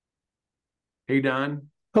Hey, Don.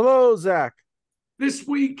 Hello, Zach. This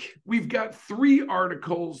week, we've got three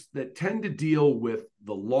articles that tend to deal with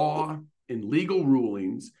the law and legal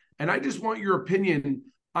rulings. And I just want your opinion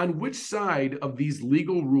on which side of these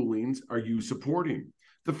legal rulings are you supporting?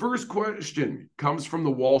 The first question comes from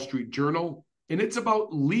the Wall Street Journal, and it's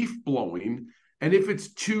about leaf blowing and if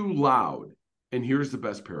it's too loud. And here's the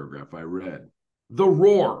best paragraph I read. The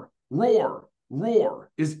roar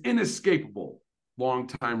is inescapable,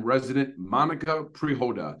 longtime resident Monica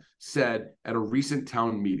Prihoda said at a recent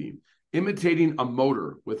town meeting, imitating a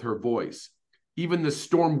motor with her voice. Even the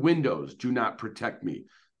storm windows do not protect me.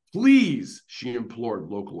 Please, she implored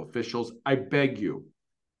local officials, I beg you.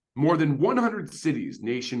 More than 100 cities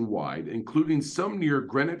nationwide, including some near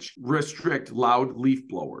Greenwich, restrict loud leaf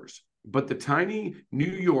blowers. But the tiny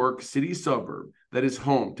New York City suburb that is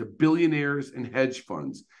home to billionaires and hedge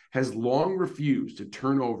funds has long refused to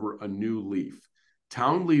turn over a new leaf.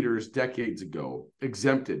 Town leaders decades ago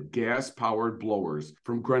exempted gas-powered blowers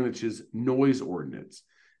from Greenwich's noise ordinance.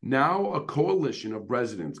 Now a coalition of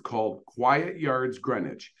residents called Quiet Yards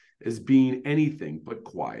Greenwich is being anything but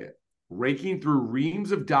quiet, raking through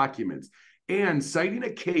reams of documents and citing a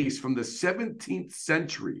case from the 17th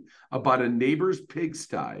century about a neighbor's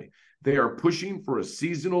pigsty. They are pushing for a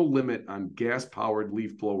seasonal limit on gas-powered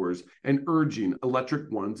leaf blowers and urging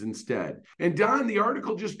electric ones instead. And Don, the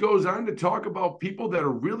article just goes on to talk about people that are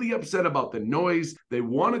really upset about the noise. They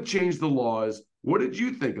want to change the laws. What did you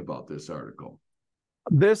think about this article?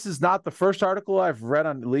 This is not the first article I've read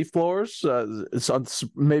on leaf blowers.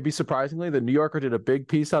 Maybe surprisingly, the New Yorker did a big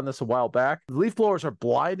piece on this a while back. Leaf blowers are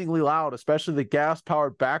blindingly loud, especially the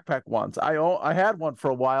gas-powered backpack ones. I had one for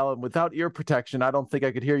a while, and without ear protection, I don't think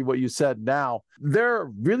I could hear what you said now.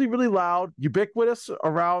 They're really, really loud, ubiquitous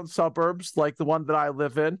around suburbs like the one that I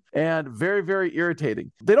live in, and very, very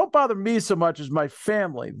irritating. They don't bother me so much as my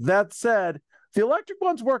family. That said, the electric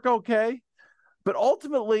ones work okay, but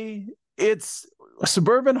ultimately, it's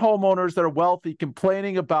suburban homeowners that are wealthy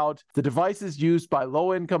complaining about the devices used by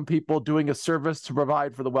low-income people doing a service to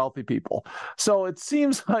provide for the wealthy people. So it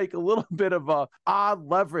seems like a little bit of a odd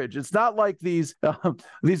leverage. It's not like these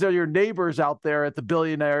are your neighbors out there at the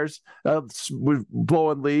billionaires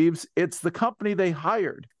blowing leaves. It's the company they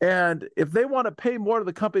hired. And if they want to pay more to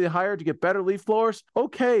the company they hired to get better leaf blowers,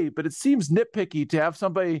 okay, but it seems nitpicky to have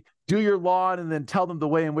somebody do your lawn and then tell them the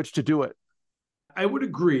way in which to do it. I would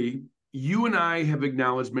agree. You and I have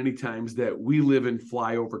acknowledged many times that we live in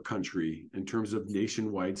flyover country in terms of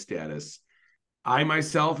nationwide status. I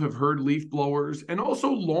myself have heard leaf blowers and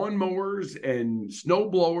also lawnmowers and snow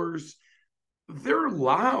blowers. They're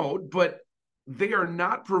loud, but they are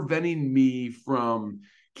not preventing me from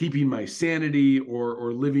keeping my sanity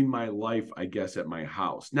or living my life, I guess, at my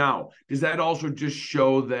house. Now, does that also just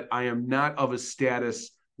show that I am not of a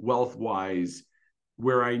status wealth-wise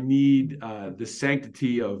where I need the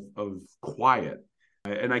sanctity of quiet?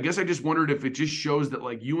 And I guess I just wondered if it just shows that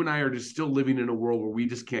like you and I are just still living in a world where we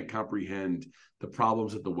just can't comprehend the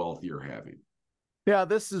problems that the wealthy are having. Yeah,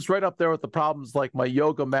 this is right up there with the problems like my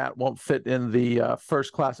yoga mat won't fit in the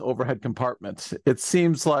first class overhead compartment. It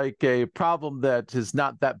seems like a problem that is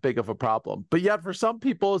not that big of a problem, but yet for some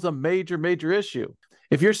people is a major, major issue.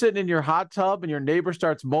 If you're sitting in your hot tub and your neighbor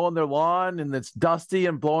starts mowing their lawn and it's dusty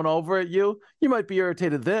and blowing over at you, you might be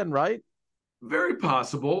irritated then, right? Very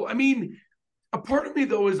possible. I mean, a part of me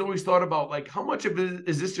though has always thought about like how much of it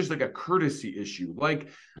is this just like a courtesy issue? Like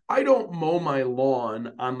I don't mow my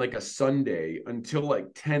lawn on like a Sunday until like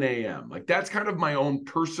 10 a.m. Like that's kind of my own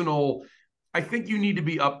personal. I think you need to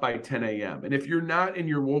be up by 10 a.m. And if you're not and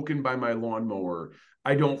you're woken by my lawnmower,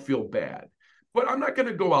 I don't feel bad. But I'm not going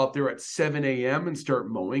to go out there at 7 a.m. and start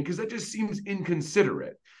mowing because that just seems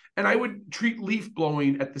inconsiderate. And I would treat leaf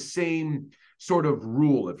blowing at the same sort of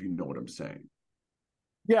rule, if you know what I'm saying.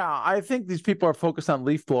 Yeah, I think these people are focused on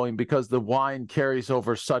leaf blowing because the whine carries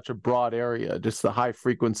over such a broad area, just the high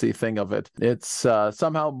frequency thing of it. It's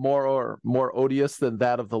somehow more odious than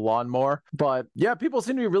that of the lawnmower. But yeah, people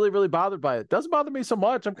seem to be really, really bothered by it. Doesn't bother me so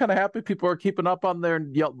much. I'm kind of happy people are keeping up on their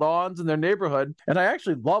lawns in their neighborhood. And I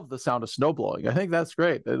actually love the sound of snow blowing. I think that's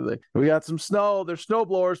great. We got some snow. There's snow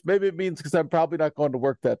blowers. Maybe it means because I'm probably not going to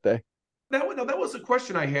work that day. That was a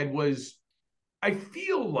question I had was I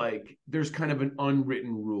feel like there's kind of an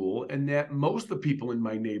unwritten rule, and that most of the people in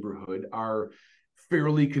my neighborhood are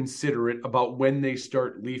fairly considerate about when they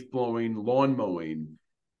start leaf blowing, lawn mowing.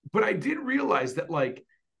 But I did realize that like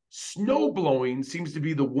snow blowing seems to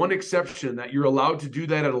be the one exception that you're allowed to do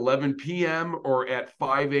that at 11 p.m. or at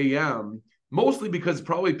 5 a.m., mostly because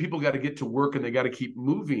probably people got to get to work and they got to keep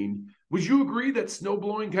moving. Would you agree that snow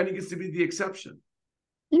blowing kind of gets to be the exception?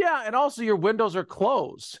 Yeah, and also your windows are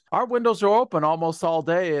closed. Our windows are open almost all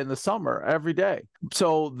day in the summer, every day.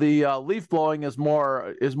 So the leaf blowing is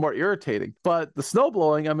more irritating. But the snow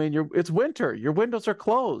blowing, I mean, it's winter. Your windows are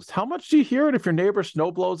closed. How much do you hear it if your neighbor snow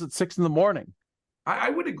blows at 6 in the morning? I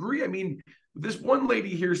would agree. I mean, this one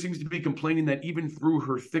lady here seems to be complaining that even through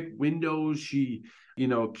her thick windows, she,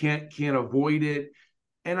 can't avoid it.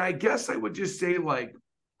 And I guess I would just say, like,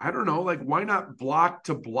 I don't know, like, why not block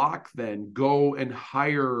to block then go and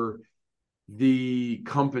hire the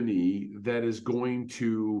company that is going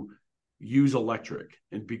to use electric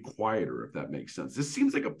and be quieter, if that makes sense. This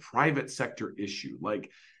seems like a private sector issue. Like,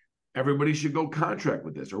 everybody should go contract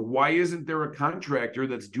with this. Or why isn't there a contractor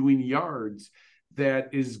that's doing yards that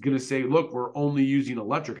is going to say, look, we're only using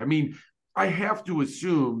electric? I mean, I have to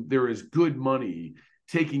assume there is good money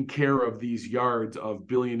taking care of these yards of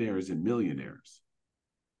billionaires and millionaires.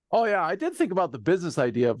 Oh yeah, I did think about the business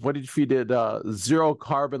idea of what if you did zero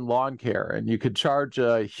carbon lawn care and you could charge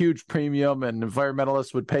a huge premium and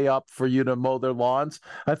environmentalists would pay up for you to mow their lawns.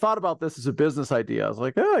 I thought about this as a business idea. I was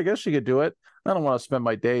like, oh, I guess you could do it. I don't want to spend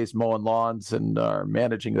my days mowing lawns and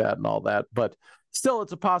managing that and all that, but still,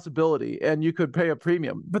 it's a possibility, and you could pay a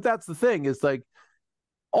premium. But that's the thing is like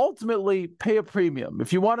ultimately pay a premium.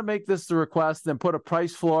 If you want to make this the request, then put a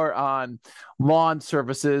price floor on lawn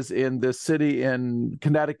services in this city in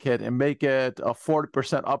Connecticut and make it a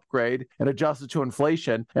 40% upgrade and adjust it to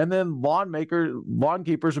inflation. And then lawn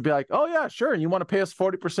keepers would be like, oh yeah, sure. You want to pay us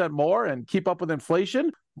 40% more and keep up with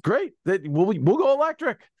inflation? Great. We'll go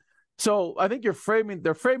electric. So I think they're framing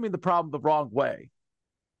the problem the wrong way.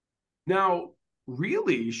 Now,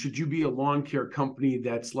 really, should you be a lawn care company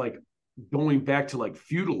that's like going back to like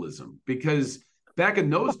feudalism? Because back in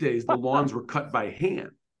those days, the lawns were cut by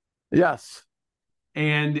hand. Yes.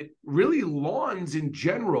 And really, lawns in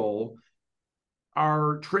general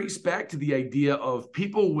are traced back to the idea of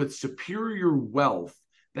people with superior wealth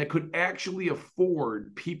that could actually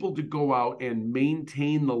afford people to go out and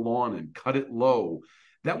maintain the lawn and cut it low.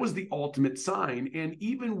 That was the ultimate sign. And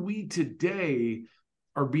even we today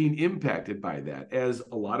are being impacted by that, as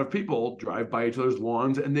a lot of people drive by each other's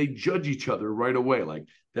lawns and they judge each other right away. Like,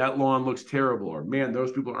 that lawn looks terrible, or man,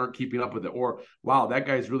 those people aren't keeping up with it, or wow, that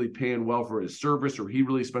guy's really paying well for his service, or he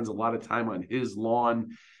really spends a lot of time on his lawn.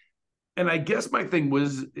 And I guess my thing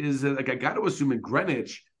is that, like, I got to assume in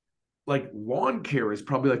Greenwich, like, lawn care is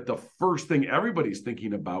probably like the first thing everybody's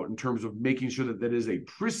thinking about in terms of making sure that that is a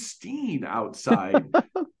pristine outside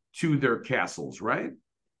to their castles, right?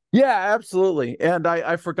 Yeah, absolutely. And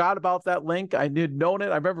I forgot about that link. I did known it.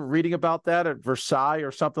 I remember reading about that at Versailles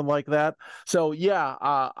or something like that. So yeah,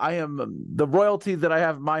 I am the royalty that I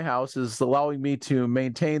have in my house is allowing me to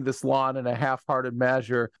maintain this lawn in a half-hearted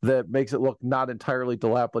measure that makes it look not entirely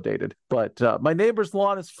dilapidated. But my neighbor's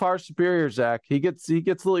lawn is far superior, Zach. He gets a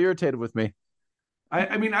little irritated with me.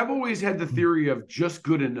 I mean, I've always had the theory of just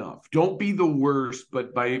good enough. Don't be the worst,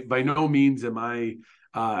 but by no means am I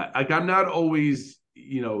like, I'm not always,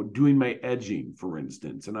 doing my edging, for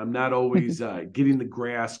instance, and I'm not always getting the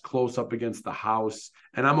grass close up against the house,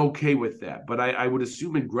 and I'm okay with that. But I would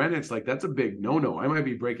assume in Greenwich, like, that's a big no-no. I might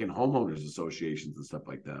be breaking homeowners associations and stuff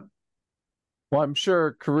like that. Well, I'm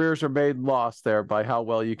sure careers are made and lost there by how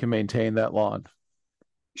well you can maintain that lawn.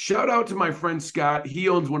 Shout out to my friend Scott. He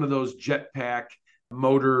owns one of those jetpack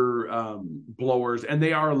motor blowers, and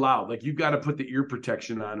they are loud. Like, you've got to put the ear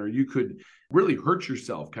protection on, or you could really hurt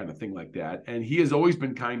yourself, kind of thing like that. And he has always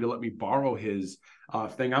been kind to let me borrow his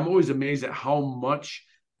thing. I'm always amazed at how much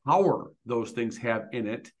power those things have in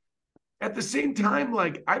it. At the same time,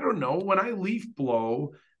 like, I don't know, when I leaf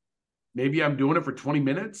blow, maybe I'm doing it for 20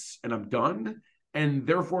 minutes and I'm done. And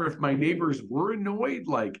therefore, if my neighbors were annoyed,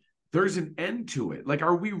 like, there's an end to it. Like,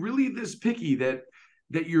 are we really this picky that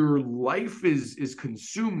your life is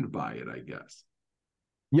consumed by it, I guess?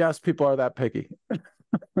 Yes, people are that picky.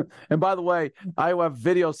 And by the way, I have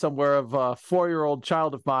video somewhere of a 4-year-old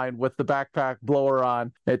child of mine with the backpack blower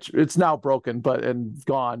on. It's now broken, and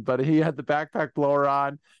gone. But he had the backpack blower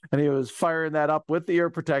on, and he was firing that up with the ear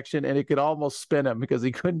protection, and it could almost spin him because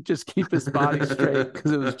he couldn't just keep his body straight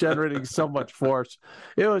because it was generating so much force.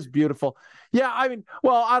 It was beautiful. Yeah, I mean,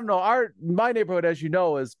 well, I don't know. My neighborhood, as you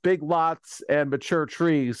know, is big lots and mature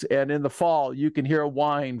trees, and in the fall you can hear a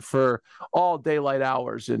whine for all daylight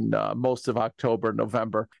hours in most of October,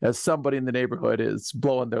 November, as somebody in the neighborhood is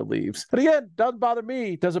blowing their leaves. But again, doesn't bother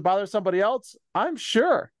me. Does it bother somebody else? I'm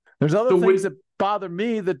sure. There's other things that bother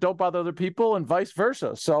me that don't bother other people, and vice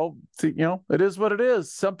versa. So, it is what it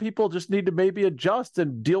is. Some people just need to maybe adjust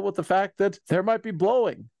and deal with the fact that there might be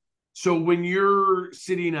blowing. So when you're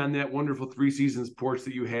sitting on that wonderful Three Seasons porch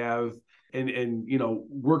that you have, and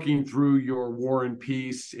working through your War and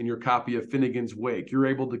Peace and your copy of Finnegan's Wake, you're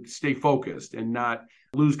able to stay focused and not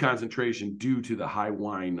lose concentration due to the high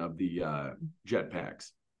whine of the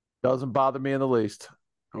jetpacks. Doesn't bother me in the least.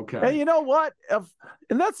 Okay. And you know what?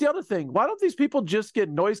 And that's the other thing. Why don't these people just get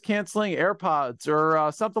noise canceling AirPods or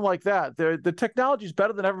something like that? The technology is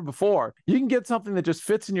better than ever before. You can get something that just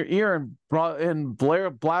fits in your ear and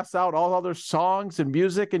blasts out all other songs and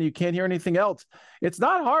music, and you can't hear anything else. It's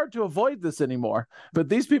not hard to avoid this anymore. But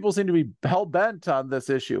these people seem to be hell bent on this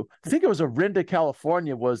issue. I think it was Orinda,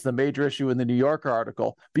 California, was the major issue in the New Yorker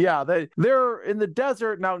article. But yeah, they're in the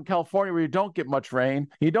desert and out in California where you don't get much rain,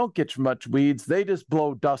 you don't get much weeds. They just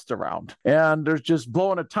blow dust around, and there's just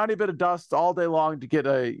blowing a tiny bit of dust all day long to get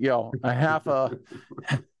a half a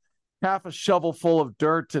shovel full of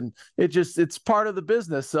dirt, and it's part of the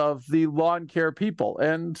business of the lawn care people.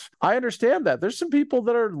 And I understand that there's some people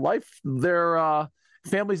that their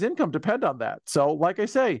family's income depend on that. So like I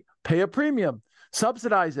say, pay a premium,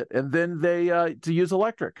 subsidize it, and then they to use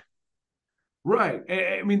electric. Right.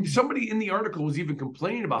 I mean, somebody in the article was even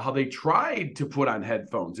complaining about how they tried to put on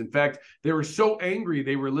headphones. In fact, they were so angry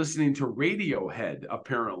they were listening to Radiohead,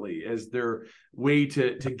 apparently, as their way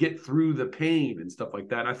to get through the pain and stuff like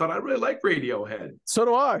that. And I thought, I really like Radiohead. So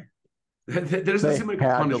do I. That doesn't seem like a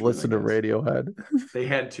punishment. They had to listen to Radiohead. They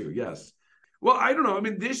had to, yes. Well, I don't know. I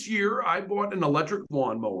mean, this year I bought an electric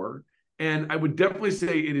lawnmower, and I would definitely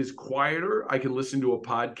say it is quieter. I can listen to a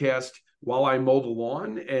podcast while I mow the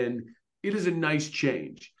lawn, and it is a nice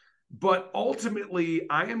change. But ultimately,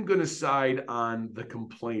 I am going to side on the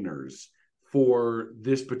complainers for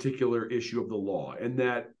this particular issue of the law, and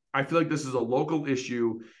that I feel like this is a local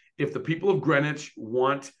issue. If the people of Greenwich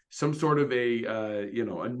want some sort of a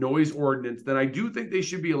noise ordinance, then I do think they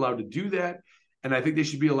should be allowed to do that, and I think they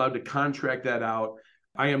should be allowed to contract that out.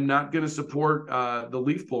 I am not going to support the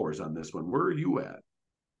leaf blowers on this one. Where are you at?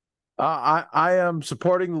 I am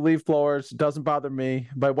supporting the leaf blowers. It doesn't bother me.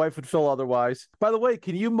 My wife would feel otherwise. By the way,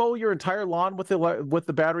 can you mow your entire lawn with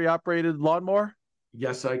the battery operated lawnmower?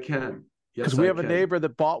 Yes, I can. Yes, because we have a neighbor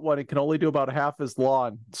that bought one and can only do about half his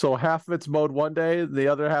lawn. So half of it's mowed one day, the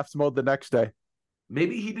other half's mowed the next day.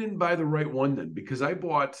 Maybe he didn't buy the right one then, because I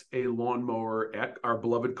bought a lawnmower at our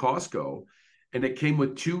beloved Costco, and it came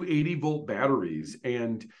with two 80-volt batteries,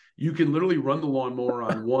 and you can literally run the lawnmower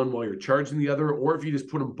on one while you're charging the other, or if you just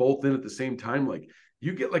put them both in at the same time, like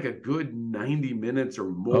you get like a good 90 minutes or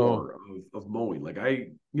more of mowing. Like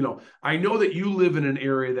I know that you live in an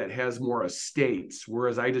area that has more estates,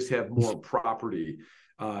 whereas I just have more property.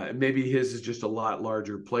 Maybe his is just a lot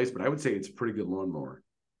larger place, but I would say it's a pretty good lawnmower.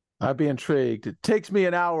 I'd be intrigued. It takes me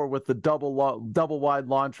an hour with the double wide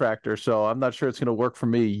lawn tractor, so I'm not sure it's going to work for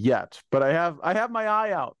me yet. But I have my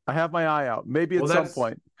eye out. Maybe at some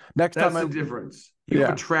point. Next time. That's the difference. You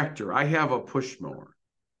have a tractor. I have a push mower.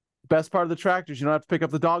 Best part of the tractor is you don't have to pick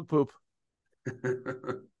up the dog poop.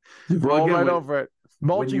 Roll right over it.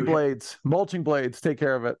 Mulching blades take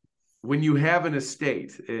care of it. When you have an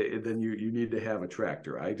estate, then you need to have a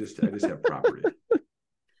tractor. I just have property.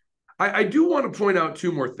 I do want to point out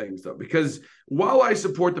two more things, though, because while I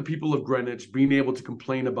support the people of Greenwich being able to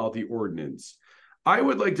complain about the ordinance, I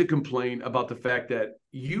would like to complain about the fact that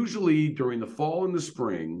usually during the fall and the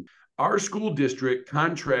spring, our school district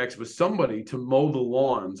contracts with somebody to mow the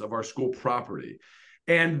lawns of our school property.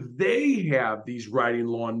 And they have these riding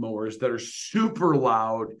lawnmowers that are super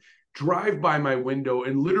loud, drive by my window,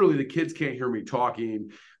 and literally the kids can't hear me talking.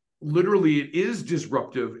 Literally, it is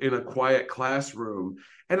disruptive in a quiet classroom.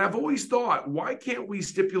 And I've always thought, why can't we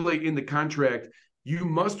stipulate in the contract, you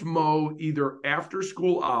must mow either after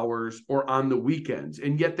school hours or on the weekends?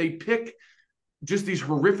 And yet they pick just these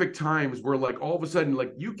horrific times where, like, all of a sudden,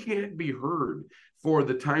 like, you can't be heard for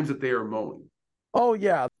the times that they are mowing. Oh,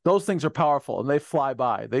 yeah. Those things are powerful and they fly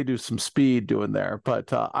by. They do some speed doing there.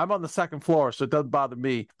 But I'm on the second floor, so it doesn't bother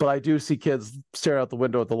me. But I do see kids stare out the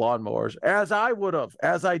window at the lawnmowers, as I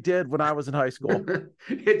did when I was in high school.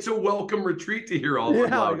 It's a welcome retreat to hear all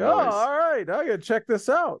that loud noise. All right. I got to check this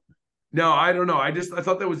out. No, I don't know. I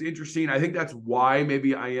thought that was interesting. I think that's why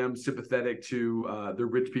maybe I am sympathetic to the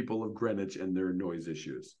rich people of Greenwich and their noise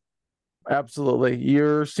issues. Absolutely.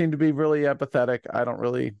 You seem to be really empathetic. I don't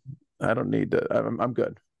need to. I'm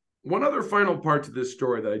good. One other final part to this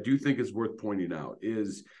story that I do think is worth pointing out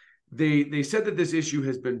is they said that this issue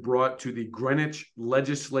has been brought to the Greenwich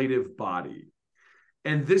legislative body.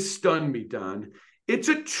 And this stunned me, Don. It's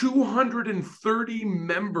a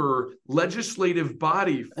 230-member legislative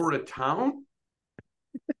body for a town.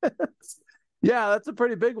 Yeah, that's a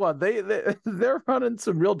pretty big one. They're running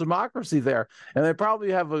some real democracy there, and they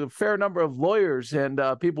probably have a fair number of lawyers and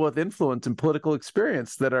people with influence and political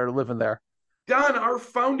experience that are living there. Don, our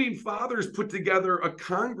founding fathers put together a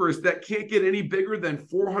Congress that can't get any bigger than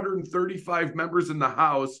 435 members in the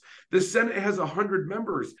House. The Senate has 100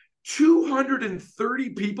 members. 230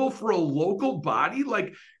 people for a local body?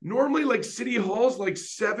 Like normally, like City Hall's like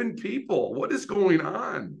 7 people. What is going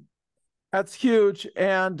on? That's huge,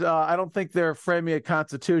 and I don't think they're framing a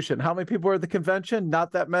constitution. How many people were at the convention?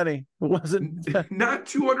 Not that many. It wasn't. Not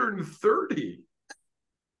 230.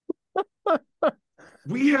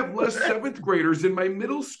 We have less 7th graders in my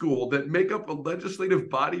middle school that make up a legislative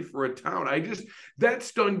body for a town. That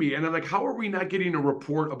stunned me. And I'm like, how are we not getting a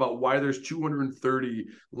report about why there's 230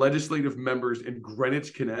 legislative members in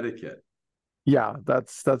Greenwich, Connecticut? Yeah,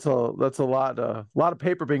 that's a lot of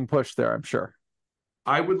paper being pushed there, I'm sure.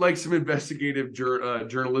 I would like some investigative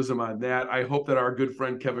journalism on that. I hope that our good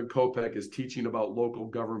friend Kevin Kopech is teaching about local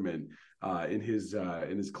government in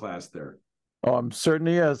his class there. Oh, I'm certain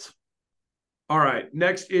he is. All right,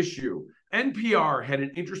 next issue. NPR had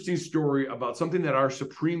an interesting story about something that our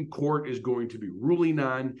Supreme Court is going to be ruling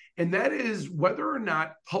on, and that is whether or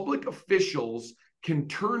not public officials can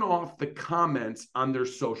turn off the comments on their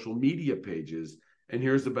social media pages. And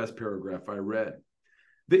here's the best paragraph I read.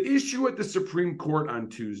 The issue at the Supreme Court on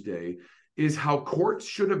Tuesday is how courts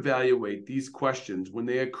should evaluate these questions when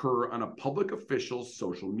they occur on a public official's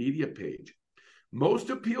social media page. Most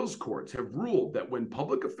appeals courts have ruled that when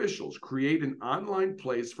public officials create an online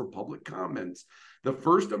place for public comments, the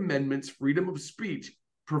First Amendment's freedom of speech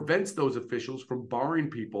prevents those officials from barring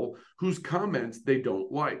people whose comments they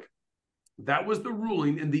don't like. That was the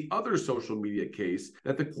ruling in the other social media case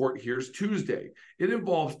that the court hears Tuesday. It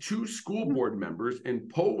involves 2 school board members in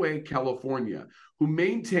Poway, California, who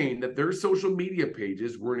maintained that their social media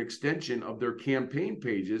pages were an extension of their campaign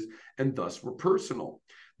pages and thus were personal.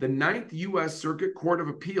 The Ninth U.S. Circuit Court of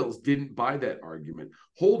Appeals didn't buy that argument,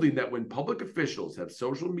 holding that when public officials have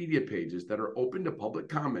social media pages that are open to public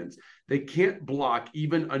comments, they can't block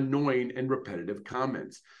even annoying and repetitive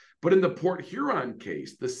comments. But in the Port Huron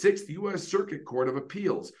case, the 6th U.S. Circuit Court of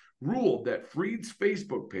Appeals ruled that Freed's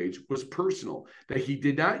Facebook page was personal, that he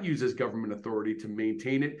did not use his government authority to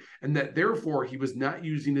maintain it, and that therefore he was not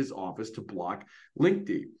using his office to block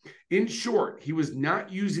LinkedIn. In short, he was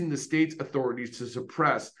not using the state's authorities to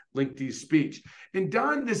suppress LinkedIn's speech. And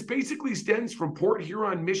Don, this basically stems from Port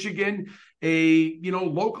Huron, Michigan. A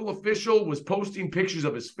local official was posting pictures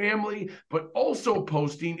of his family, but also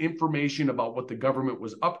posting information about what the government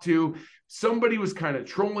was up to. Somebody was kind of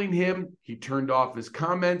trolling him. He turned off his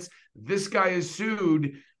comments. This guy is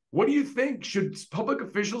sued. What do you think? Should public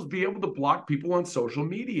officials be able to block people on social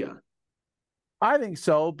media? I think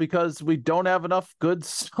so, because we don't have enough good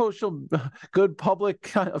public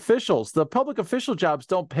officials. The public official jobs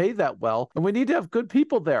don't pay that well, and we need to have good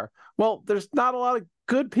people there. Well, there's not a lot of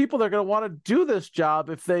good people that are going to want to do this job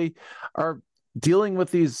if they are dealing with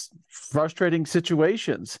these frustrating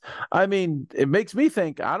situations. I mean, it makes me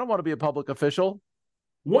think I don't want to be a public official.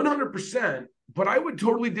 100%, but I would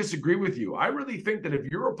totally disagree with you. I really think that if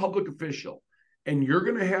you're a public official and you're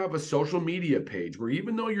going to have a social media page where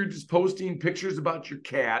even though you're just posting pictures about your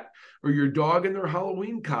cat or your dog in their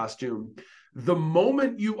Halloween costume, the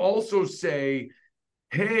moment you also say,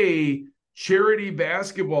 hey, charity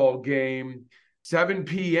basketball game, 7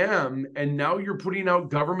 p.m., and now you're putting out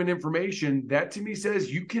government information, that to me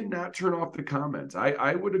says you cannot turn off the comments.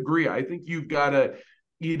 I would agree. I think you've got to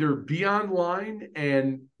either be online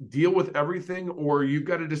and deal with everything, or you've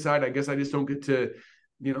got to decide, I guess I just don't get to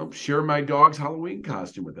share my dog's Halloween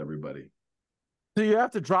costume with everybody. So you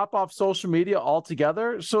have to drop off social media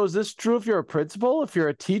altogether. So is this true if you're a principal, if you're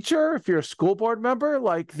a teacher, if you're a school board member?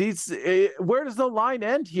 Like where does the line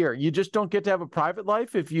end here? You just don't get to have a private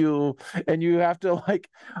life and you have to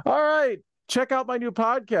all right, check out my new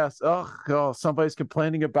podcast. Oh, somebody's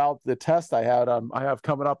complaining about the test I have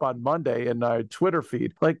coming up on Monday in my Twitter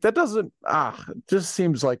feed. Like that doesn't, it just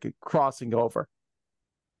seems like crossing over.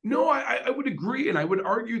 No, I would agree. And I would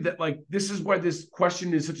argue that this is why this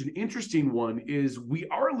question is such an interesting one, is we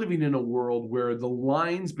are living in a world where the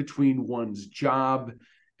lines between one's job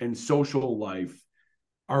and social life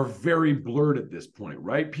are very blurred at this point,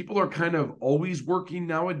 right? People are kind of always working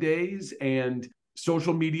nowadays, and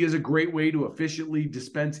social media is a great way to efficiently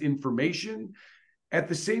dispense information. At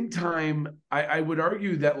the same time, I would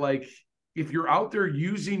argue that if you're out there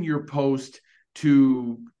using your post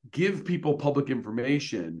to give people public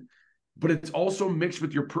information, but it's also mixed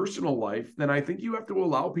with your personal life, then I think you have to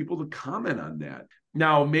allow people to comment on that.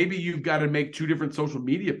 Now, maybe you've got to make two different social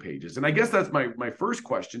media pages. And I guess that's my first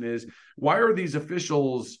question is, why are these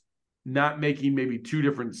officials not making maybe two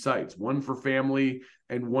different sites, one for family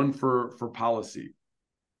and one for policy?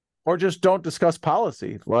 Or just don't discuss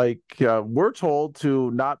policy. Like we're told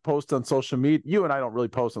to not post on social media. You and I don't really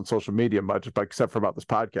post on social media much, but except for about this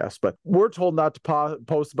podcast. But we're told not to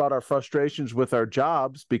post about our frustrations with our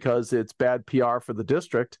jobs because it's bad PR for the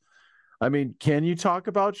district. I mean, can you talk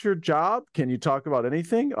about your job? Can you talk about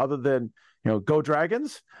anything other than, go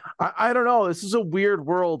Dragons? I don't know. This is a weird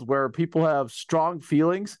world where people have strong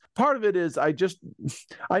feelings. Part of it is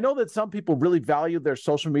I know that some people really value their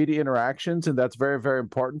social media interactions, and that's very, very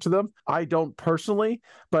important to them. I don't personally,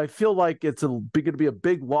 but I feel like it's going to be a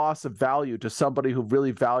big loss of value to somebody who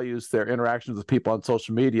really values their interactions with people on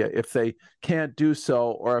social media if they can't do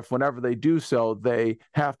so, or if whenever they do so, they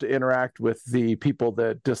have to interact with the people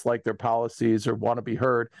that dislike their policies or want to be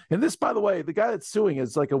heard. And this, by the way, the guy that's suing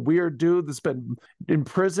is like a weird dude that's been in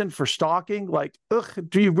prison for stalking. Like,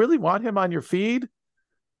 do you really want him on your feed?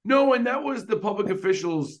 No, and that was the public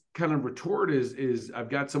officials' kind of retort is I've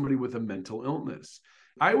got somebody with a mental illness.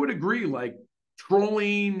 I would agree, like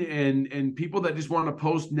trolling and people that just want to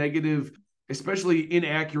post negative, especially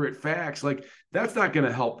inaccurate facts, like that's not going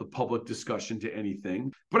to help the public discussion to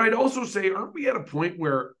anything. But I'd also say, aren't we at a point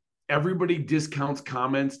where everybody discounts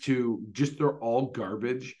comments to just they're all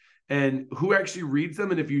garbage? And who actually reads them?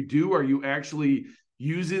 And if you do, are you actually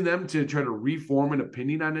using them to try to reform an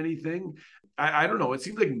opinion on anything? I don't know. It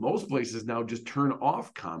seems like most places now just turn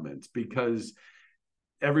off comments because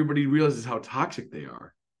everybody realizes how toxic they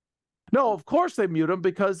are. No, of course they mute them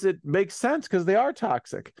because it makes sense because they are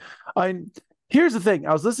toxic. Here's the thing.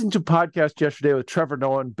 I was listening to a podcast yesterday with Trevor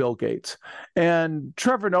Noah and Bill Gates. And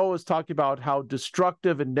Trevor Noah was talking about how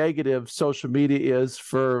destructive and negative social media is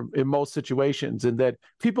in most situations, and that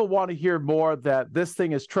people want to hear more that this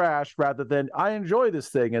thing is trash rather than I enjoy this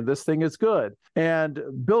thing and this thing is good. And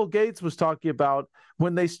Bill Gates was talking about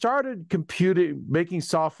when they started making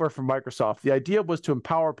software for Microsoft, the idea was to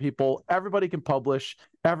empower people. Everybody can publish,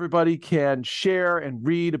 everybody can share and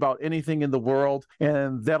read about anything in the world,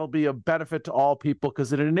 and that'll be a benefit to all people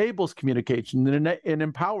because it enables communication and it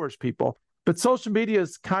empowers people. But social media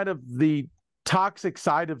is kind of the toxic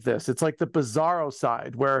side of this. It's like the bizarro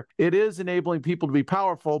side where it is enabling people to be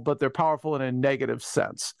powerful, but they're powerful in a negative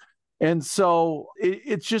sense. And so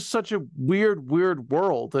it's just such a weird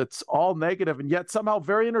world. It's all negative and yet somehow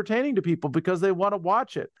very entertaining to people because they want to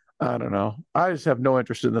watch it. I don't know. I just have no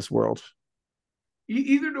interest in this world.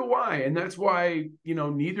 Either do I. And that's why,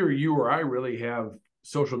 neither you or I really have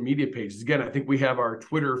social media pages. Again, I think we have our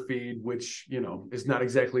Twitter feed, which, is not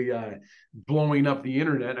exactly blowing up the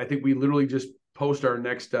internet. I think we literally just post our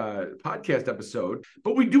next podcast episode,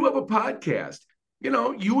 but we do have a podcast.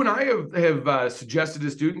 You and I have suggested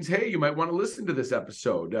to students, hey, you might want to listen to this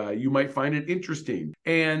episode. You might find it interesting.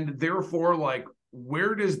 And therefore, like,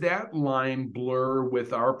 where does that line blur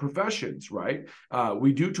with our professions, right?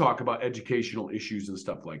 We do talk about educational issues and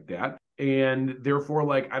stuff like that. And therefore,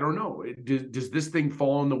 like, I don't know, does this thing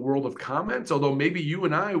fall in the world of comments? Although maybe you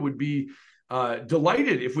and I would be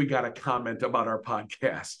delighted if we got a comment about our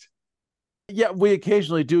podcast. Yeah, we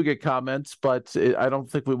occasionally do get comments, but I don't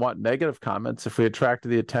think we want negative comments if we attract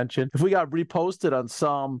the attention. If we got reposted on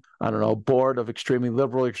some, I don't know, board of extremely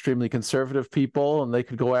liberal, extremely conservative people, and they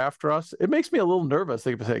could go after us, it makes me a little nervous.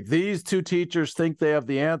 They could say, these two teachers think they have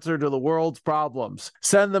the answer to the world's problems.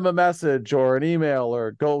 Send them a message or an email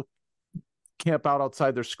or go camp out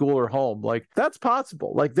outside their school or home. Like, that's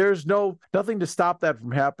possible. Like, there's nothing to stop that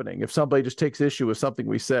from happening if somebody just takes issue with something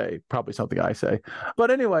we say, probably something I say.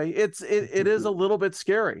 But anyway, it is a little bit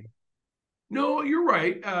scary. No, you're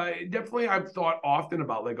right. Definitely, I've thought often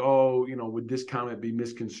about like, would this comment be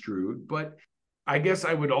misconstrued? But I guess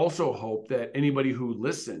I would also hope that anybody who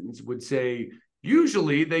listens would say,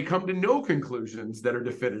 usually they come to no conclusions that are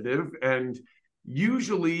definitive. And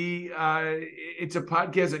usually it's a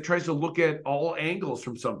podcast that tries to look at all angles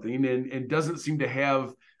from something and doesn't seem to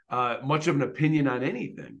have much of an opinion on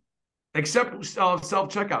anything except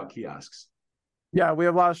self-checkout kiosks. Yeah, we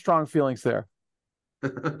have a lot of strong feelings there.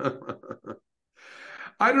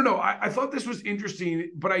 I don't know. I thought this was interesting,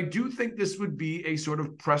 but I do think this would be a sort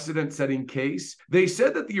of precedent-setting case. They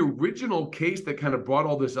said that the original case that kind of brought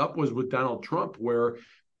all this up was with Donald Trump, where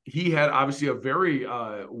he had obviously a very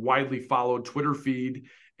widely followed Twitter feed,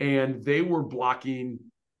 and they were blocking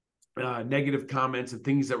negative comments and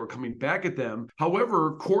things that were coming back at them.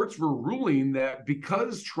 However, courts were ruling that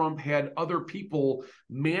because Trump had other people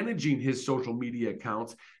managing his social media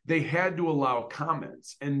accounts, they had to allow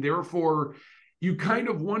comments. And therefore, you kind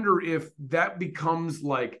of wonder if that becomes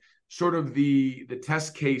like sort of the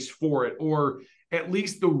test case for it, or at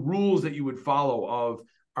least the rules that you would follow of,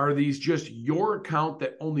 are these just your account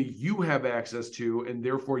that only you have access to, and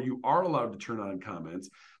therefore you are allowed to turn on comments?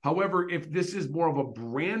 However, if this is more of a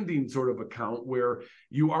branding sort of account where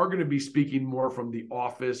you are going to be speaking more from the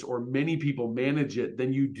office, or many people manage it,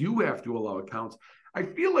 then you do have to allow accounts. I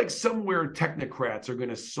feel like somewhere technocrats are going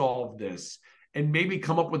to solve this and maybe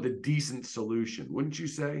come up with a decent solution. Wouldn't you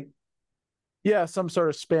say? Yeah, some sort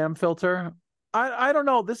of spam filter. I don't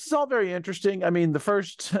know. This is all very interesting. I mean, the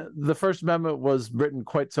first amendment was written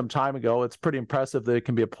quite some time ago. It's pretty impressive that it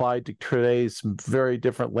can be applied to today's very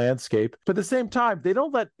different landscape. But at the same time, they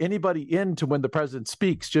don't let anybody in to when the president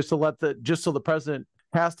speaks, just so the president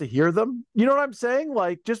has to hear them. You know what I'm saying?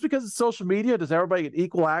 Like, just because it's social media, does everybody get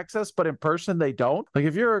equal access, but in person they don't? Like,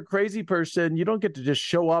 if you're a crazy person, you don't get to just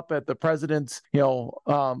show up at the president's,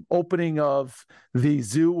 opening of the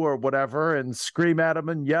zoo or whatever and scream at him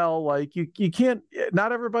and yell. Like, you can't.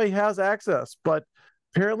 Not everybody has access, but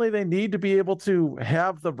apparently they need to be able to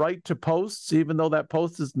have the right to posts, even though that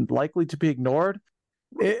post is likely to be ignored.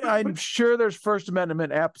 I'm sure there's First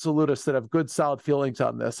Amendment absolutists that have good, solid feelings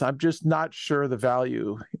on this. I'm just not sure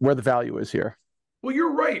where the value is here. Well,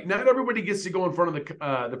 you're right. Not everybody gets to go in front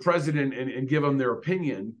of the president and give them their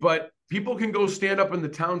opinion, but people can go stand up in the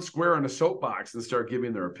town square on a soapbox and start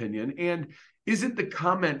giving their opinion. And isn't the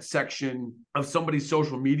comment section of somebody's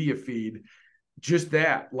social media feed just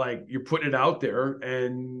that? Like, you're putting it out there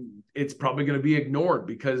and it's probably going to be ignored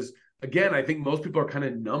because, again, I think most people are kind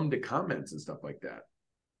of numb to comments and stuff like that.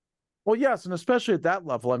 Well, yes, and especially at that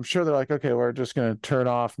level, I'm sure they're like, okay, we're just going to turn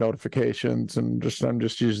off notifications and I'm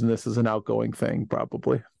just using this as an outgoing thing,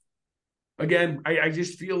 probably. Again, I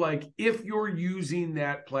just feel like if you're using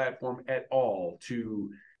that platform at all to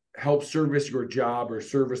help service your job or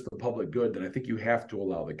service the public good, then I think you have to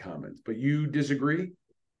allow the comments. But you disagree?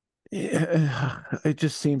 Yeah, it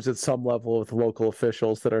just seems at some level with local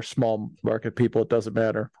officials that are small market people, it doesn't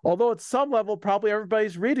matter. Although at some level, probably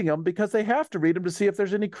everybody's reading them because they have to read them to see if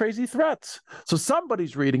there's any crazy threats. So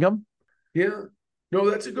somebody's reading them. Yeah, no,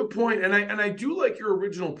 that's a good point. And I do like your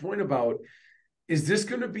original point about, is this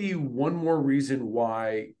going to be one more reason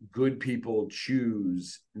why good people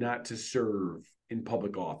choose not to serve in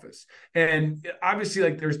public office? And obviously,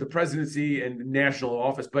 like, there's the presidency and national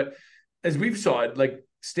office, but as we've saw it, like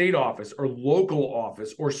state office or local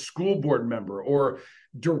office or school board member or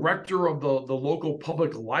director of the local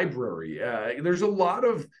public library. There's a lot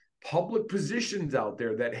of public positions out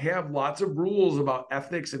there that have lots of rules about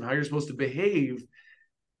ethics and how you're supposed to behave.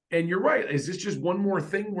 And you're right. Is this just one more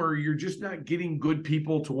thing where you're just not getting good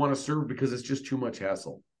people to want to serve because it's just too much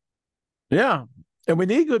hassle? Yeah. And we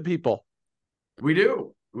need good people. We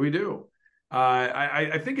do. We do.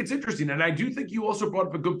 I think it's interesting. And I do think you also brought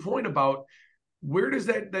up a good point about, where does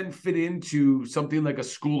that then fit into something like a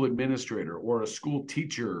school administrator or a school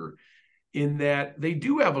teacher, in that they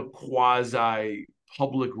do have a quasi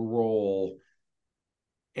public role?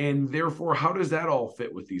 And therefore, how does that all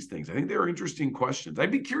fit with these things? I think they're interesting questions. I'd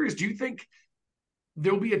be curious, do you think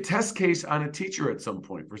there'll be a test case on a teacher at some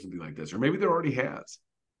point for something like this? Or maybe there already has.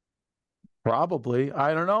 Probably.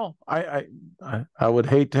 I don't know. I would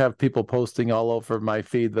hate to have people posting all over my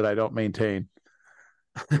feed that I don't maintain.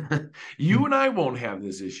 You and I won't have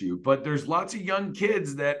this issue, but there's lots of young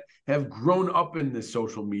kids that have grown up in this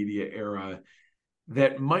social media era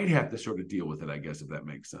that might have to sort of deal with it, I guess, if that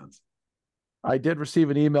makes sense. I did receive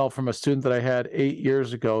an email from a student that I had 8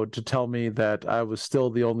 years ago to tell me that I was still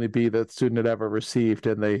the only B that student had ever received,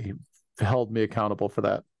 and they held me accountable for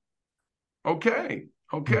that. Okay.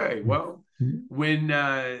 Well, when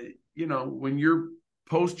when you're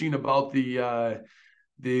posting about the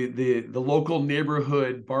local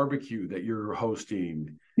neighborhood barbecue that you're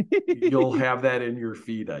hosting, you'll have that in your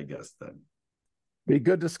feed, I guess, then. Be a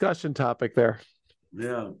good discussion topic there.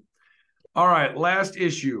 Yeah. All right. Last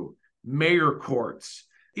issue, mayor courts.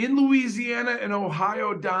 In Louisiana and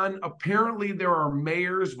Ohio, Don, apparently there are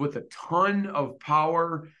mayors with a ton of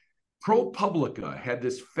power. ProPublica had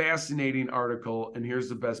this fascinating article, and here's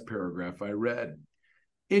the best paragraph I read.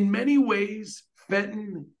 In many ways,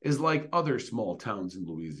 Fenton is like other small towns in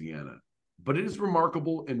Louisiana, but it is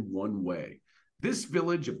remarkable in one way. This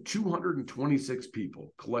village of 226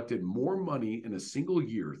 people collected more money in a single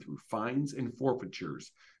year through fines and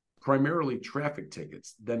forfeitures, primarily traffic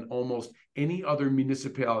tickets, than almost any other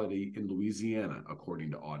municipality in Louisiana, according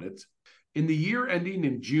to audits. In the year ending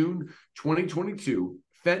in June 2022,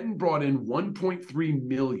 Fenton brought in $1.3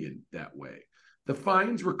 million that way. The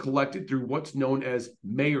fines were collected through what's known as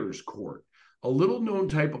mayor's court, a little-known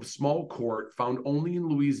type of small court found only in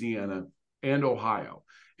Louisiana and Ohio.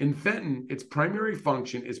 In Fenton, its primary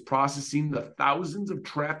function is processing the thousands of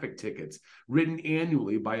traffic tickets written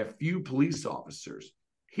annually by a few police officers.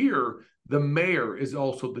 Here, the mayor is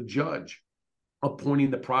also the judge, appointing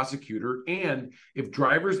the prosecutor, and if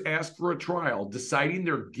drivers ask for a trial, deciding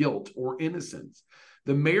their guilt or innocence.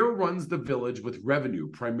 The mayor runs the village with revenue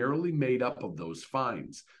primarily made up of those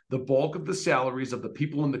fines. The bulk of the salaries of the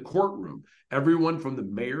people in the courtroom, everyone from the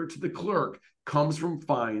mayor to the clerk, comes from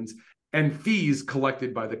fines and fees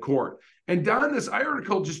collected by the court. And Don, this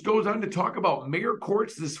article just goes on to talk about mayor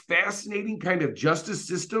courts, this fascinating kind of justice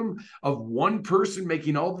system of one person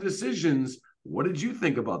making all the decisions. What did you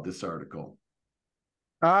think about this article?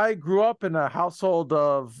 I grew up in a household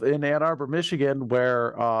in Ann Arbor, Michigan,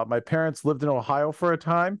 where my parents lived in Ohio for a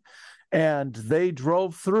time, and they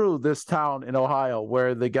drove through this town in Ohio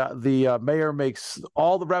where they got the mayor makes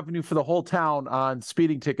all the revenue for the whole town on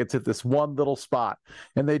speeding tickets at this one little spot,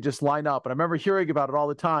 and they just line up. And I remember hearing about it all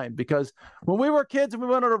the time because when we were kids and we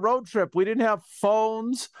went on a road trip, we didn't have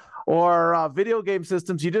phones or video game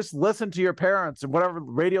systems. You just listened to your parents and whatever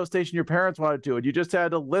radio station your parents wanted to, and you just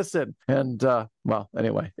had to listen. And well,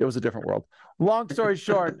 anyway, it was a different world. Long story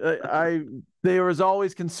short, they was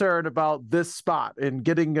always concerned about this spot and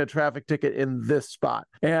getting a traffic ticket in this spot.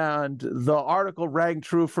 And the article rang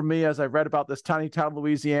true for me as I read about this tiny town,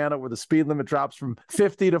 Louisiana, where the speed limit drops from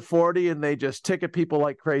 50 to 40, and they just ticket people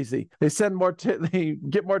like crazy. They send they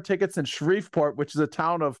get more tickets than Shreveport, which is a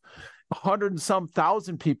town of 100 and some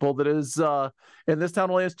thousand people that is in this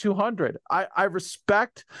town only has 200. I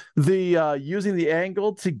respect the using the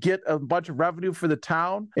angle to get a bunch of revenue for the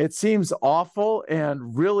town. It seems awful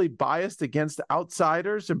and really biased against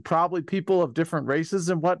outsiders and probably people of different races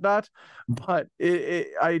and whatnot, but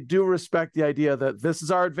I do respect the idea that this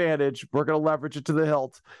is our advantage. We're going to leverage it to the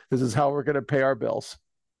hilt. This is how we're going to pay our bills.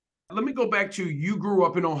 Let me go back to, you grew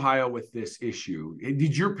up in Ohio with this issue.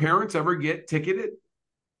 Did your parents ever get ticketed?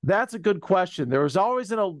 That's a good question. There was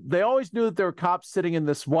always they always knew that there were cops sitting in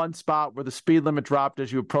this one spot where the speed limit dropped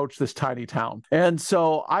as you approach this tiny town. And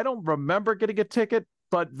so I don't remember getting a ticket,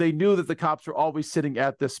 but they knew that the cops were always sitting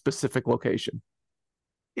at this specific location.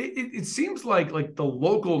 It seems like the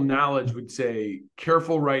local knowledge would say,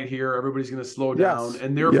 careful right here, everybody's going to slow down. Yes.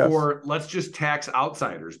 And therefore, let's just tax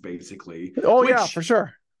outsiders, basically. Oh, yeah, for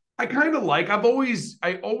sure. I kind of like. I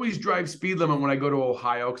always drive speed limit when I go to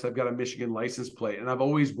Ohio because I've got a Michigan license plate, and I've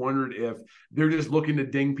always wondered if they're just looking to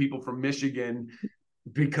ding people from Michigan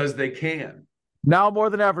because they can. Now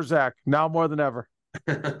more than ever, Zach. Now more than ever.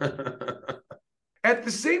 At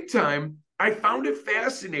the same time, I found it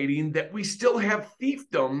fascinating that we still have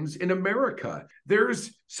fiefdoms in America.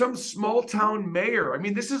 There's some small town mayor. I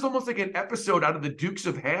mean, this is almost like an episode out of the Dukes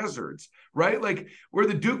of Hazzards, right? Like where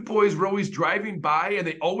the Duke boys were always driving by and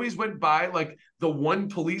they always went by like the one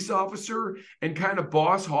police officer, and kind of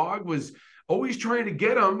Boss Hogg was always trying to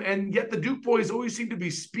get them. And yet the Duke boys always seem to be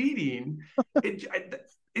speeding.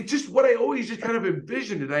 It's just what I always just kind of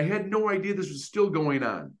envisioned. And I had no idea this was still going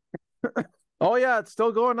on. Oh, yeah, it's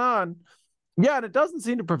still going on. Yeah, and it doesn't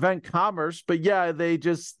seem to prevent commerce, but yeah, they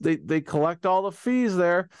collect all the fees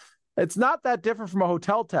there. It's not that different from a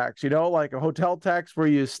hotel tax, like a hotel tax where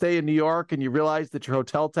you stay in New York and you realize that your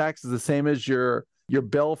hotel tax is the same as your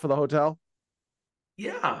bill for the hotel.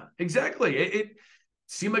 Yeah, exactly. It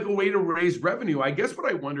seemed like a way to raise revenue. I guess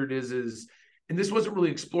what I wondered is, and this wasn't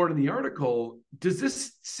really explored in the article, does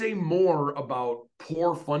this say more about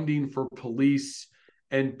poor funding for police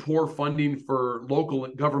and poor funding for local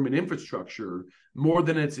government infrastructure more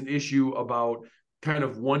than it's an issue about kind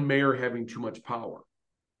of one mayor having too much power?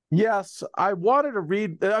 Yes, I wanted to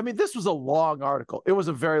read. I mean, this was a long article. It was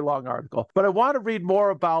a very long article, but I want to read more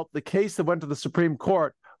about the case that went to the Supreme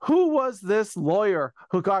Court. Who was this lawyer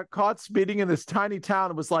who got caught speeding in this tiny town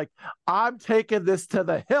and was like, I'm taking this to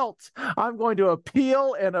the hilt. I'm going to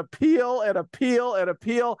appeal and appeal and appeal and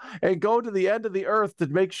appeal and go to the end of the earth to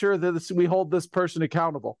make sure that we hold this person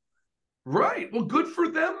accountable. Right. Well, good for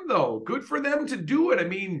them, though. Good for them to do it. I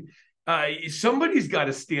mean, somebody's got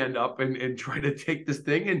to stand up and try to take this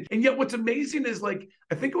thing. And yet what's amazing is, like,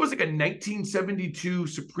 I think it was like a 1972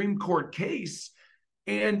 Supreme Court case,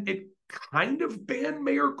 and it kind of banned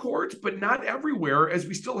mayor courts, but not everywhere, as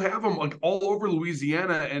we still have them like all over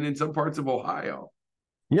Louisiana and in some parts of Ohio.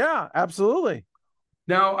 Yeah, absolutely.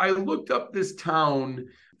 Now, I looked up this town,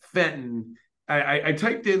 Fenton. I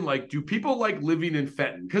typed in, like, do people like living in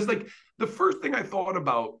Fenton? Because, like, the first thing I thought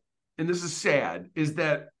about, and this is sad, is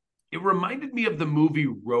that it reminded me of the movie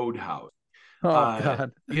Roadhouse. Oh,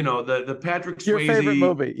 God. The Patrick Swayze. Your favorite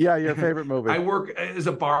movie. Yeah, your favorite movie. I work as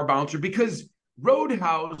a bar bouncer because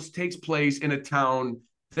Roadhouse takes place in a town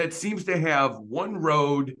that seems to have one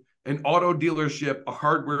road an auto dealership, a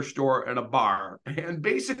hardware store, and a bar. And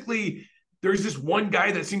basically, there's this one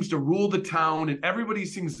guy that seems to rule the town, and everybody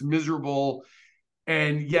seems miserable.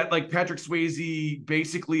 And yet, like, Patrick Swayze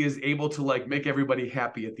basically is able to like make everybody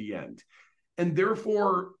happy at the end. And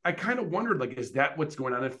therefore, I kind of wondered, like, is that what's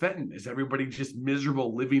going on in Fenton? Is everybody just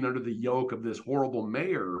miserable living under the yoke of this horrible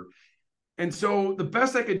mayor? And so the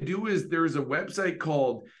best I could do is there's a website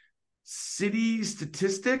called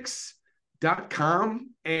citystatistics.com,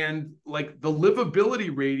 and like the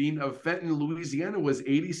livability rating of Fenton, Louisiana was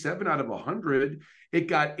 87 out of 100. It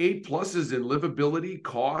got A pluses in livability,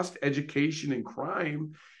 cost, education, and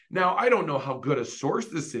crime. Now, I don't know how good a source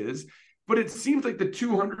this is, but it seems like the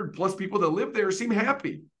 200 plus people that live there seem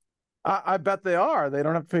happy. I bet they are. They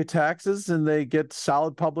don't have to pay taxes, and they get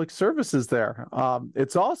solid public services there.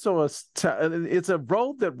 It's also it's a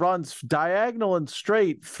road that runs diagonal and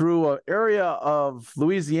straight through an area of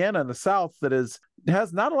Louisiana in the south that has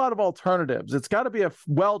not a lot of alternatives. It's got to be a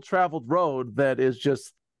well-traveled road that is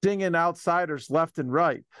just dinging outsiders left and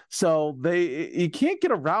right. So you can't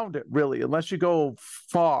get around it really unless you go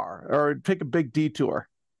far or take a big detour.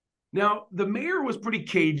 Now, the mayor was pretty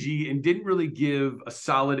cagey and didn't really give a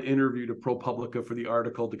solid interview to ProPublica for the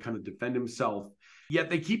article to kind of defend himself. Yet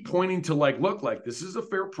they keep pointing to like, look, like this is a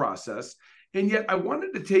fair process. And yet I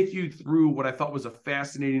wanted to take you through what I thought was a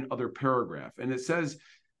fascinating other paragraph. And it says,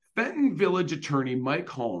 Fenton Village Attorney Mike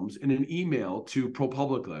Holmes, in an email to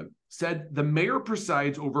ProPublica, said the mayor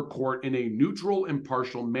presides over court in a neutral,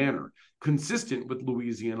 impartial manner, consistent with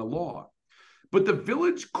Louisiana law. But the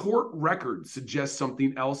village court record suggests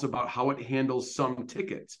something else about how it handles some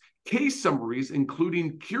tickets, case summaries,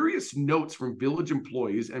 including curious notes from village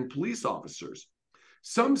employees and police officers.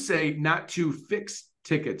 Some say not to fix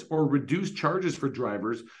tickets or reduce charges for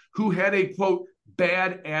drivers who had a, quote,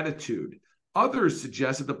 bad attitude. Others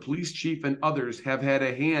suggest that the police chief and others have had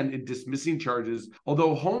a hand in dismissing charges,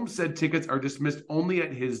 although Holmes said tickets are dismissed only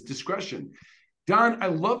at his discretion. Don, I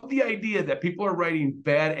love the idea that people are writing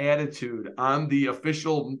bad attitude on the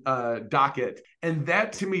official docket. And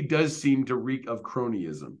that to me does seem to reek of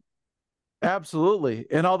cronyism. Absolutely.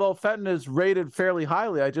 And although Fenton is rated fairly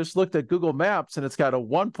highly, I just looked at Google Maps and it's got a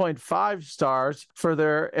 1.5 stars for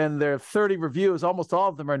their 30 reviews. Almost all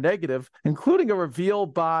of them are negative, including a reveal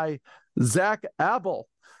by Zach Abel,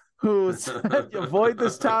 who said, avoid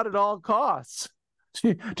this town at all costs.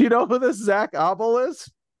 Do you know who this Zach Abel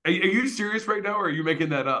is? Are you serious right now, or are you making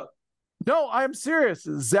that up? No, I'm serious.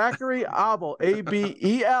 Zachary Abel,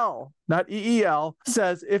 Abel, not EEL,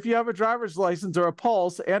 says if you have a driver's license or a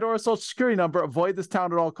pulse and or a social security number, avoid this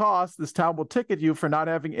town at all costs. This town will ticket you for not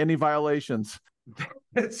having any violations.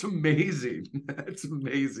 That's amazing. That's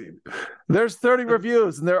amazing. There's 30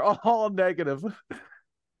 reviews and they're all negative.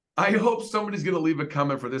 I hope somebody's going to leave a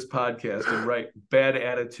comment for this podcast and write bad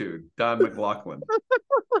attitude, Don McLaughlin.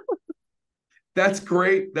 That's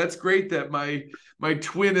great. That's great that my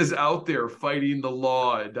twin is out there fighting the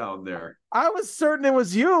law down there. I was certain it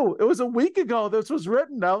was you. It was a week ago this was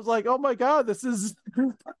written. I was like, oh my God, this is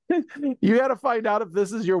you got to find out if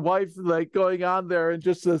this is your wife like going on there and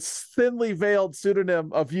just a thinly veiled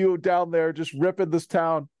pseudonym of you down there just ripping this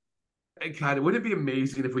town. God, wouldn't it be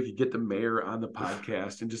amazing if we could get the mayor on the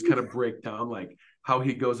podcast and just kind of break down like how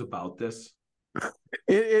he goes about this?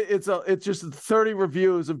 It's just 30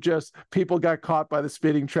 reviews of just people got caught by the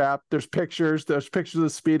speeding trap. There's pictures of the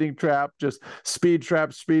speeding trap, just speed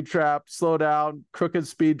trap, slow down, crooked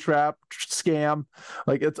speed trap, scam.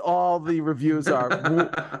 Like it's all the reviews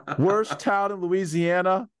are. Worst town in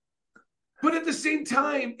Louisiana. But at the same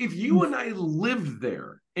time, if you and I lived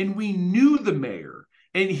there and we knew the mayor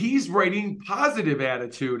and he's writing positive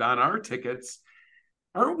attitude on our tickets,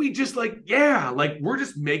 aren't we just like, yeah, like we're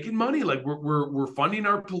just making money. Like we're funding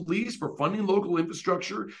our police, we're funding local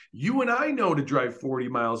infrastructure. You and I know to drive 40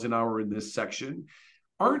 miles an hour in this section.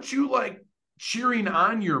 Aren't you like cheering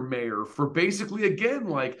on your mayor for basically, again,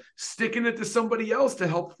 like sticking it to somebody else to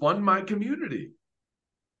help fund my community?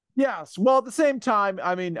 Yes. Well, at the same time,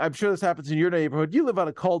 I mean, I'm sure this happens in your neighborhood. You live on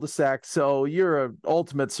a cul-de-sac, so you're an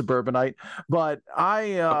ultimate suburbanite. But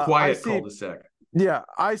a quiet cul-de-sac. Yeah,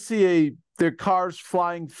 I see there are cars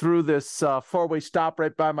flying through this four-way stop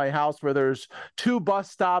right by my house where there's 2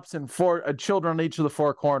 bus stops and 4 children on each of the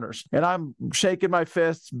 4 corners. And I'm shaking my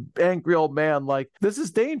fists, angry old man, like, this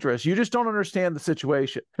is dangerous. You just don't understand the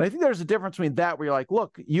situation. And I think there's a difference between that where you're like,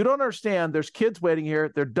 look, you don't understand. There's kids waiting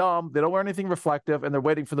here. They're dumb. They don't wear anything reflective, and they're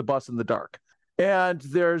waiting for the bus in the dark. And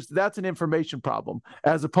that's an information problem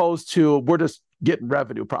as opposed to we're just getting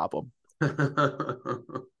revenue problem.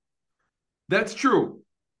 That's true.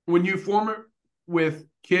 When you form it with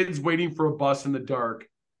kids waiting for a bus in the dark,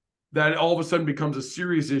 that all of a sudden becomes a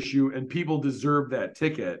serious issue and people deserve that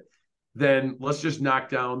ticket, then let's just knock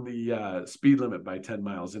down the speed limit by 10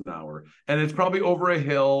 miles an hour. And it's probably over a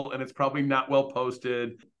hill and it's probably not well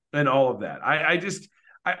posted and all of that.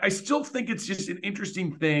 I still think it's just an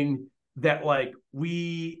interesting thing that, like,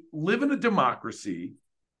 we live in a democracy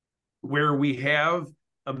where we have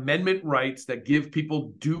amendment rights that give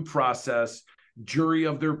people due process, jury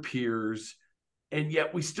of their peers, and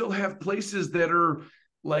yet we still have places that are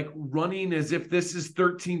like running as if this is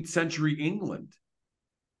 13th century England.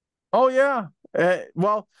 Oh, yeah.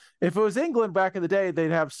 Well, if it was England back in the day,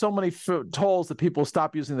 they'd have so many tolls that people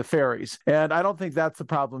stop using the ferries. And I don't think that's the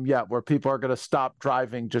problem yet, where people are going to stop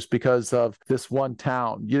driving just because of this one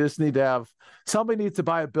town. You just need to have somebody needs to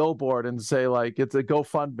buy a billboard and say, like, it's a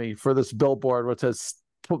GoFundMe for this billboard, which says,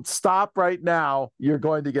 stop right now. You're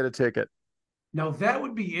going to get a ticket. Now, that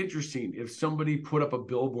would be interesting if somebody put up a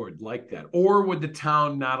billboard like that, or would the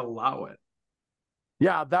town not allow it?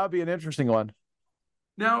 Yeah, that would be an interesting one.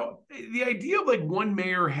 Now, the idea of like one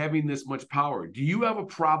mayor having this much power, do you have a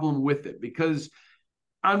problem with it? Because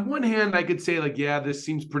on one hand, I could say, like, yeah, this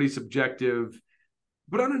seems pretty subjective.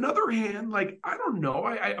 But on another hand, like, I don't know.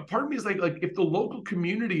 A part of me is like if the local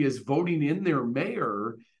community is voting in their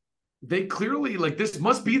mayor, they clearly, like, this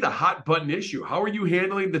must be the hot button issue. How are you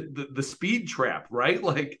handling the speed trap, right?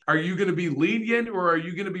 Like, are you going to be lenient or are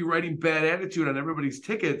you going to be writing bad attitude on everybody's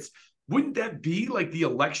tickets? Wouldn't that be like the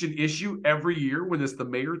election issue every year when it's the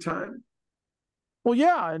mayor time? Well,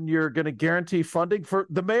 yeah, and you're going to guarantee funding for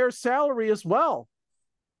the mayor's salary as well.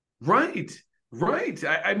 Right. Right.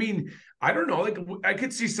 I mean, I don't know. Like, I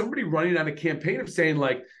could see somebody running on a campaign of saying,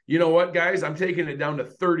 like, you know what, guys, I'm taking it down to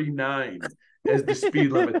 39 as the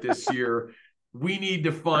speed limit this year. We need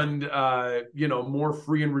to fund, more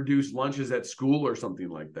free and reduced lunches at school or something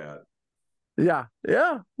like that. Yeah.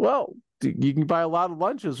 Yeah. Well, you can buy a lot of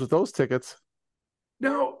lunches with those tickets.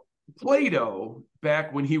 Now, Plato,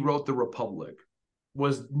 back when he wrote The Republic,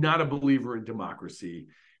 was not a believer in democracy.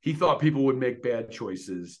 He thought people would make bad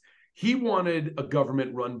choices. He wanted a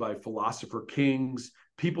government run by philosopher kings,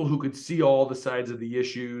 people who could see all the sides of the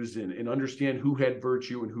issues and understand who had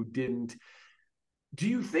virtue and who didn't. Do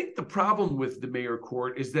you think the problem with the mayor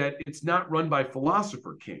court is that it's not run by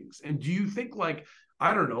philosopher kings? And do you think, like,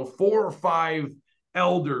 I don't know, 4 or 5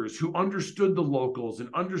 elders who understood the locals and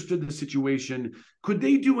understood the situation, could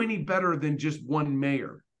they do any better than just one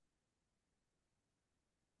mayor?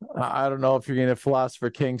 I don't know if you're going to philosopher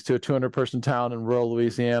kings to a 200-person town in rural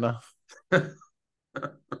Louisiana.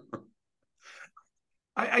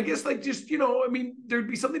 I guess, like, just, I mean, there'd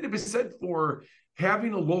be something to be said for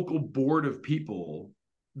having a local board of people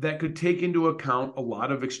that could take into account a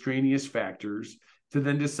lot of extraneous factors to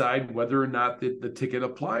then decide whether or not the ticket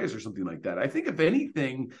applies or something like that. I think, if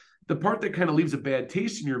anything, the part that kind of leaves a bad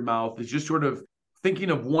taste in your mouth is just sort of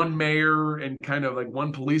thinking of one mayor and kind of like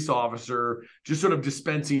one police officer just sort of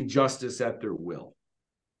dispensing justice at their will.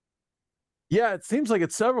 Yeah, it seems like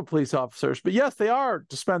it's several police officers, but yes, they are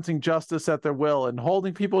dispensing justice at their will and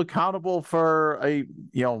holding people accountable for a,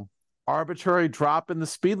 arbitrary drop in the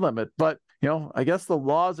speed limit. But, I guess the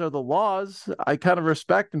laws are the laws. I kind of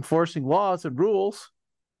respect enforcing laws and rules.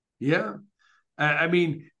 Yeah. I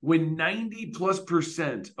mean, when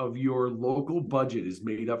 90+% of your local budget is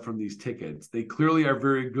made up from these tickets, they clearly are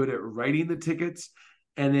very good at writing the tickets.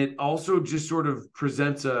 And it also just sort of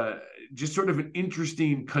presents an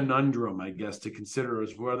interesting conundrum, I guess, to consider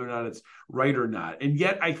as whether or not it's right or not. And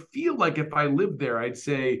yet I feel like if I lived there, I'd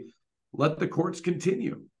say, let the courts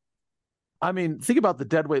continue. I mean, think about the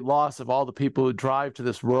deadweight loss of all the people who drive to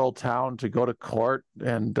this rural town to go to court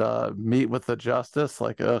and meet with the justice.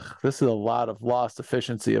 Like, this is a lot of lost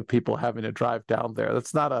efficiency of people having to drive down there.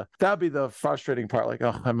 That'd be the frustrating part. Like,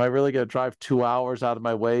 oh, am I really going to drive 2 hours out of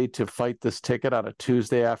my way to fight this ticket on a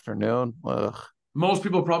Tuesday afternoon? Ugh. Most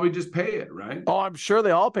people probably just pay it, right? Oh, I'm sure they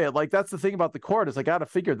all pay it. Like, that's the thing about the court is I got to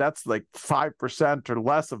figure that's like 5% or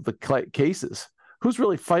less of the cases. Who's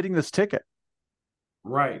really fighting this ticket?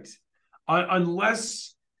 Right.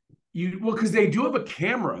 Unless because they do have a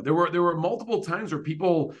camera. There were multiple times where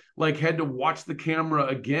people like had to watch the camera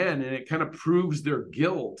again, and it kind of proves their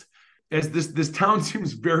guilt. As this town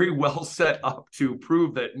seems very well set up to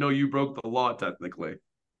prove that no, you broke the law technically.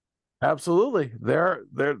 Absolutely, they're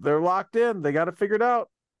locked in. They got it figured out.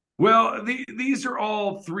 Well, these are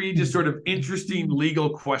all 3 just sort of interesting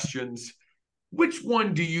legal questions. Which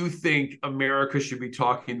one do you think America should be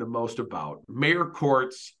talking the most about? Mayor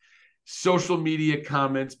courts, social media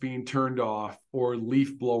comments being turned off, or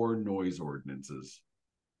leaf blower noise ordinances?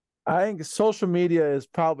 I think social media is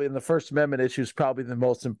probably, in the First Amendment issue, is probably the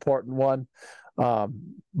most important one.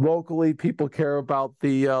 Locally, people care about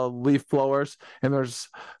the leaf blowers, and there's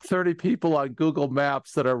 30 people on Google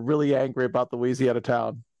Maps that are really angry about the Louisiana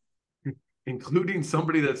town, including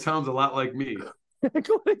somebody that sounds a lot like me.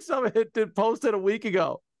 including some it did posted a week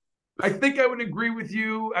ago. I think I would agree with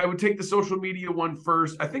you. I would take the social media one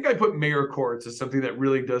first. I think I put mayor courts as something that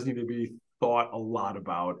really does need to be thought a lot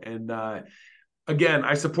about. And again,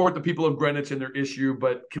 I support the people of Greenwich and their issue,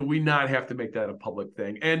 but can we not have to make that a public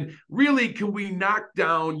thing? And really, can we knock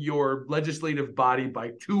down your legislative body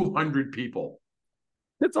by 200 people?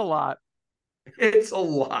 It's a lot. It's a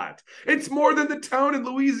lot. It's more than the town in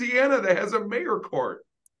Louisiana that has a mayor court.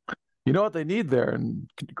 You know what they need there in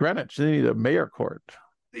Greenwich? They need a mayor court.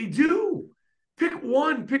 They do. Pick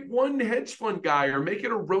one hedge fund guy or make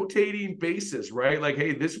it a rotating basis, right? Like,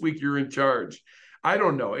 hey, this week you're in charge. I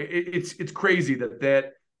don't know. It's crazy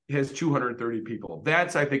that has 230 people.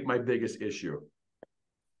 That's, I think, my biggest issue.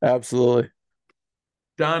 Absolutely.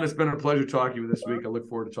 Don, it's been a pleasure talking with you this week. I look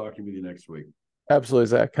forward to talking with you next week. Absolutely,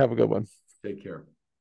 Zach. Have a good one. Take care.